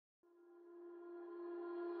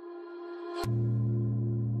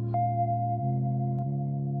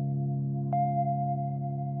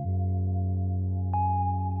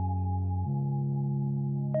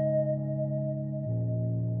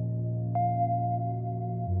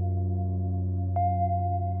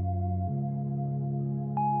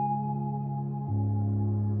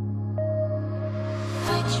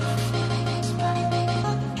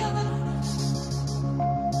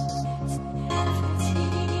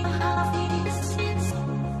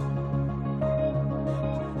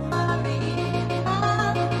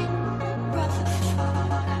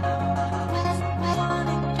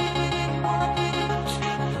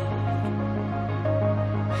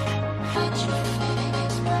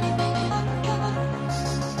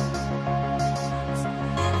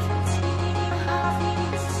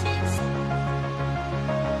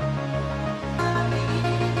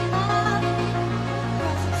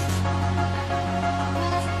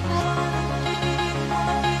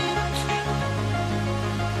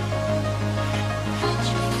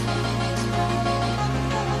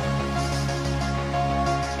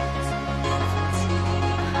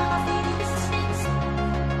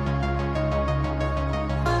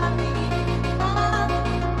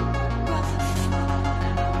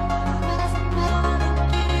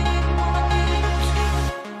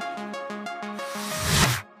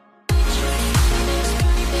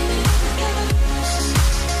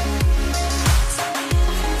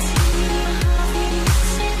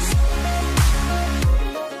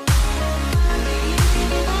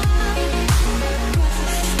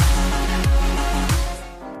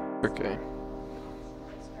Okay.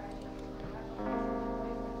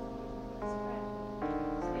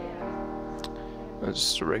 I was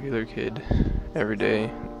just a regular kid. Every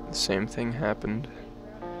day, the same thing happened.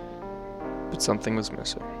 But something was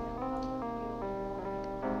missing.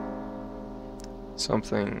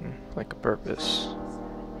 Something like a purpose.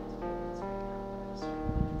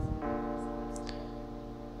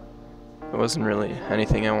 It wasn't really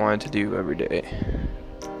anything I wanted to do every day.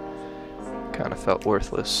 Kind of felt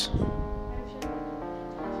worthless.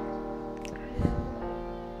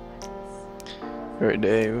 Every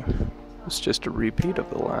day was just a repeat of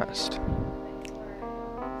the last.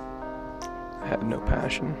 I had no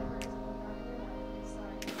passion.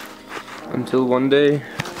 Until one day,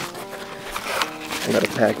 I got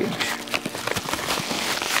a package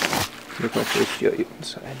with my first Yoyo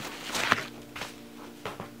inside.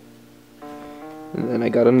 And then I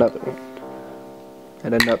got another one.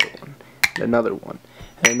 And another one. And another one.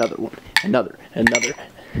 And another one. Another. Another.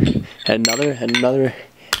 Another. Another.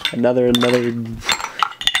 Another. Another.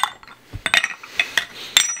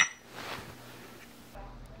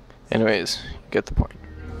 Anyways, you get the point.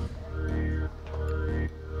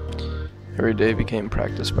 Every day became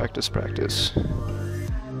practice, practice, practice.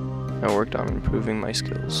 I worked on improving my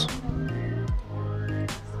skills.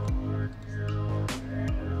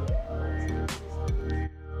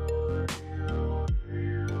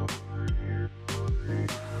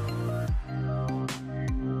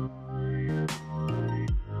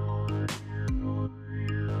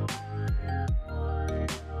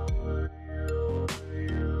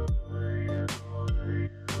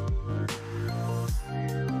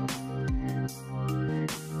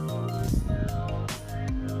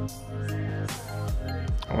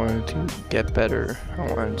 I wanted to get better.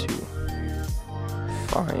 I wanted to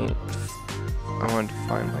find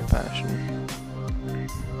my passion.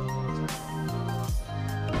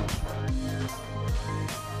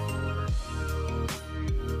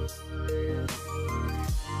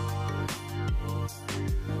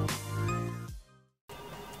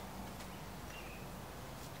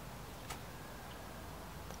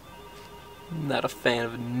 I'm not a fan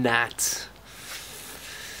of gnats.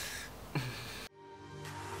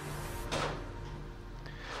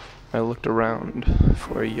 I looked around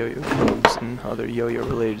for yo-yo clubs and other yo-yo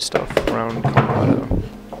related stuff around Colorado.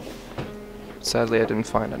 Sadly, I didn't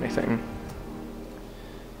find anything.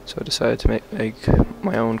 So I decided to make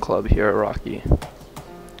my own club here at Rocky.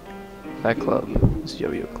 That club is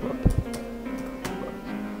Yo-Yo Club.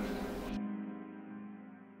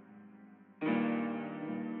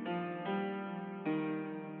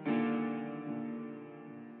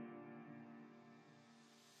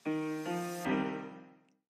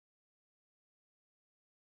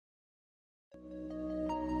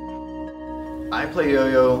 I play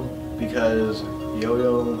yo-yo because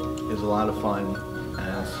yo-yo is a lot of fun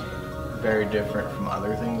and it's very different from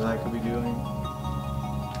other things I could be doing.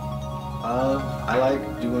 I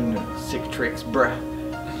like doing sick tricks, bruh.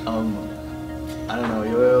 I don't know,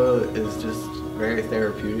 yo-yo is just very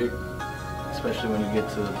therapeutic, especially when you get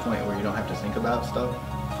to the point where you don't have to think about stuff.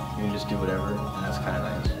 You can just do whatever, and that's kind of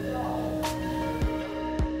nice.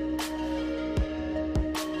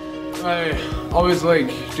 I always like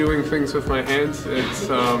doing things with my hands. It's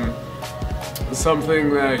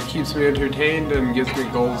something that keeps me entertained and gives me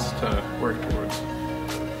goals to work towards.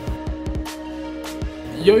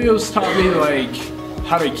 Yo-yos taught me like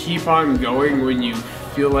how to keep on going when you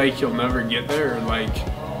feel like you'll never get there, or like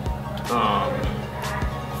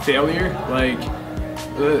failure. Like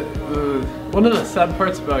one of the sad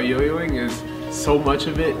parts about yo-yoing is so much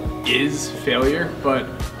of it is failure, but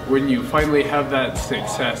when you finally have that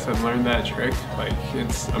success and learn that trick, like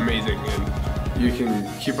it's amazing, and you can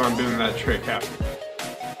keep on doing that trick after.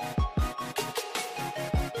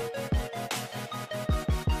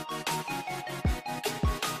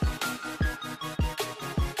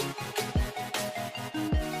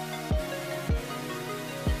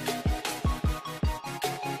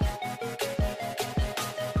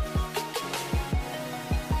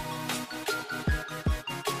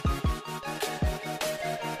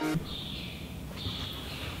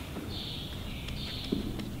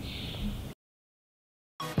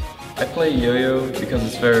 I play yo-yo because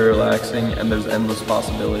it's very relaxing and there's endless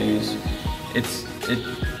possibilities.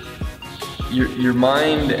 Your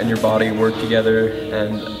mind and your body work together,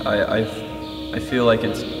 and I feel like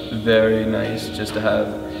it's very nice just to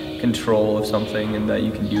have control of something and that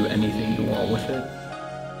you can do anything you want with it.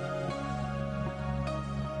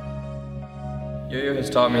 Yo-yo has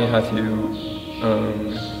taught me how to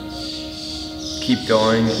keep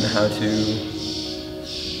going and how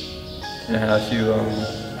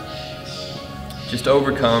to just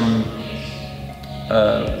overcome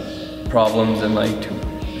problems and like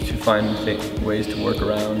to find ways to work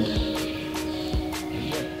around.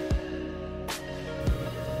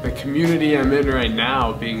 The community I'm in right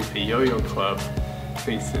now, being the Yo-Yo Club,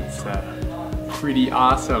 thinks it's pretty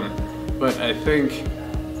awesome, but I think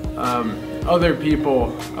other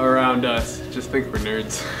people around us just think we're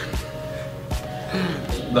nerds.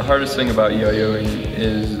 The hardest thing about yo-yoing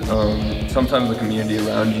is sometimes the community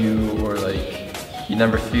around you, or like you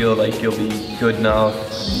never feel like you'll be good enough,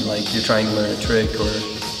 and like you're trying to learn a trick, or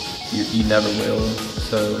you never will.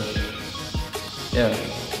 So yeah.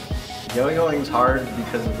 Yo-yoing's hard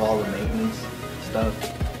because of all the maintenance stuff,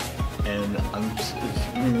 and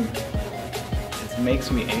it makes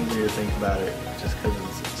me angry to think about it, just because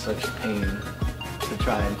it's such a pain to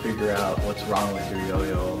try and figure out what's wrong with your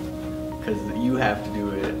yo-yo, because you have to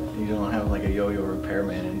do it. You don't have like a yo-yo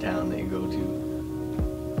repairman in town that you go to.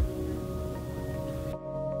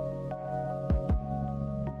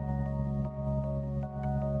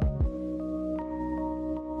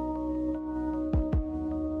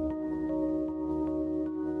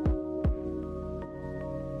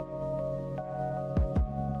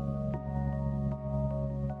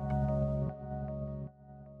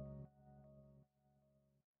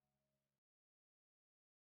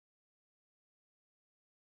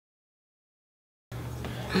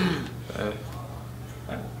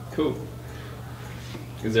 Cool.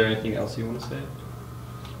 Is there anything else you want to say?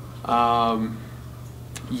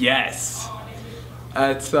 Yes.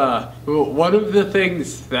 That's one of the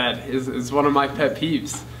things that is one of my pet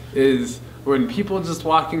peeves is when people just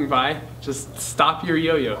walking by, just stop your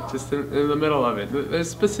yo-yo just in the middle of it. There's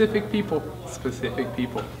specific people.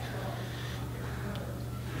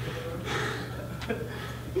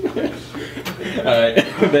 Alright,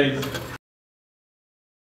 thanks.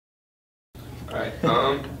 Alright,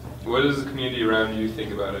 what does the community around you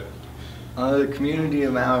think about it? The community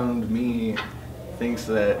around me thinks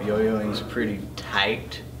that yo-yoing's pretty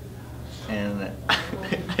tight, and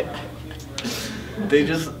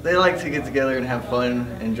they like to get together and have fun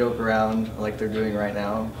and joke around like they're doing right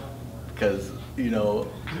now, because, you know,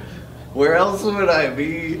 where else would I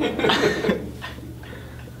be?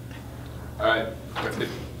 Alright, that's it.